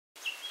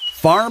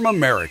Farm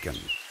American.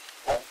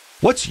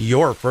 What's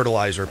your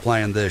fertilizer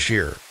plan this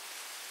year?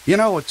 You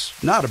know,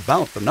 it's not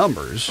about the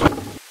numbers.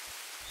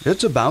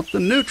 It's about the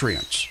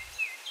nutrients.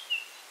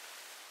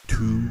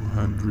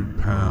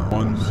 200 pounds.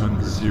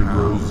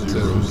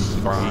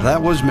 100,005.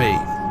 That was me,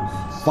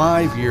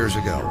 5 years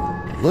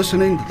ago,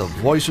 listening to the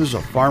voices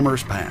of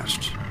farmers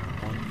past.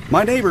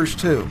 My neighbors,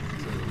 too.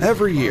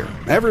 Every year,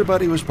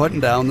 everybody was putting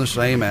down the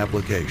same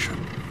application.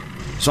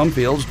 Some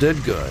fields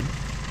did good,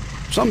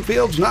 some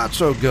fields not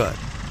so good.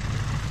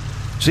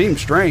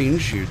 Seems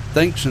strange, you'd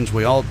think since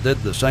we all did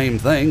the same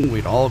thing,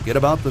 we'd all get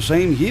about the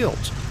same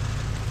yields.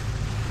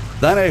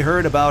 Then I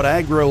heard about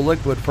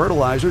agro-liquid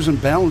fertilizers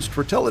and balanced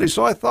fertility,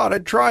 so I thought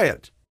I'd try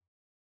it.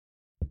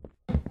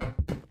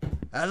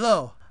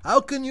 Hello,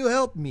 how can you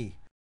help me?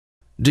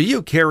 Do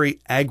you carry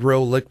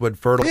agro-liquid We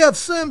fertilizer? have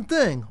same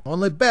thing,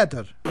 only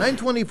better.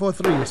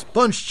 924.3 is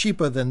bunch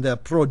cheaper than their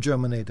Pro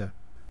Germinator.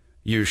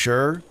 You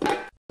sure?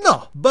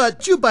 No,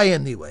 but you buy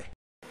anyway.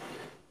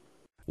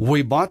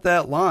 We bought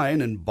that line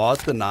and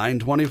bought the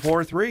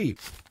 924.3.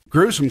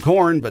 Grew some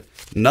corn, but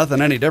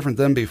nothing any different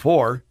than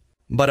before.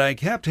 But I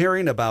kept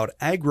hearing about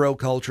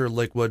agriculture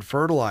liquid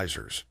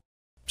fertilizers.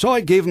 So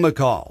I gave him a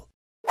call.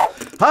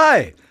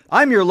 Hi,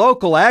 I'm your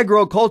local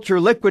agriculture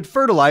liquid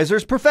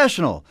fertilizers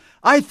professional.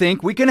 I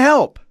think we can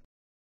help.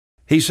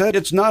 He said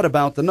it's not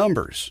about the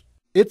numbers.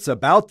 It's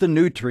about the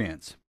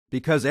nutrients,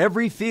 because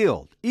every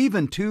field,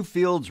 even two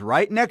fields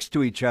right next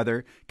to each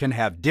other, can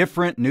have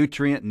different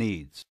nutrient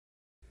needs.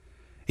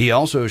 He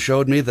also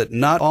showed me that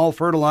not all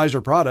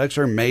fertilizer products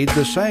are made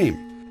the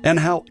same, and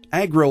how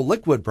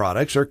agro-liquid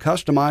products are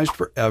customized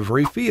for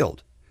every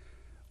field.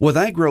 With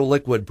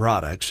agro-liquid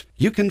products,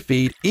 you can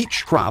feed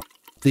each crop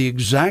the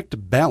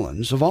exact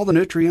balance of all the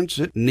nutrients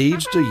it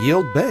needs to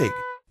yield big.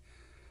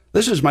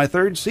 This is my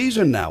third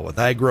season now with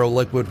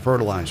agro-liquid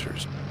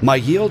fertilizers. My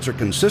yields are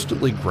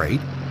consistently great.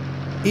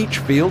 Each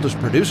field is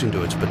producing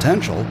to its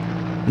potential.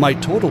 My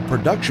total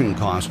production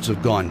costs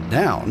have gone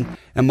down,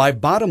 and my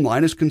bottom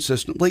line is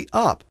consistently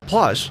up.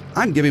 Plus,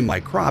 I'm giving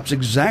my crops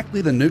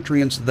exactly the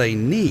nutrients they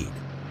need.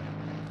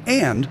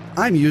 And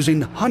I'm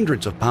using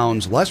hundreds of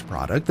pounds less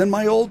product than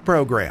my old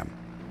program.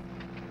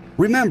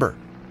 Remember,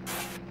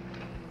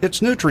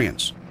 it's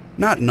nutrients,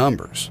 not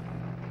numbers.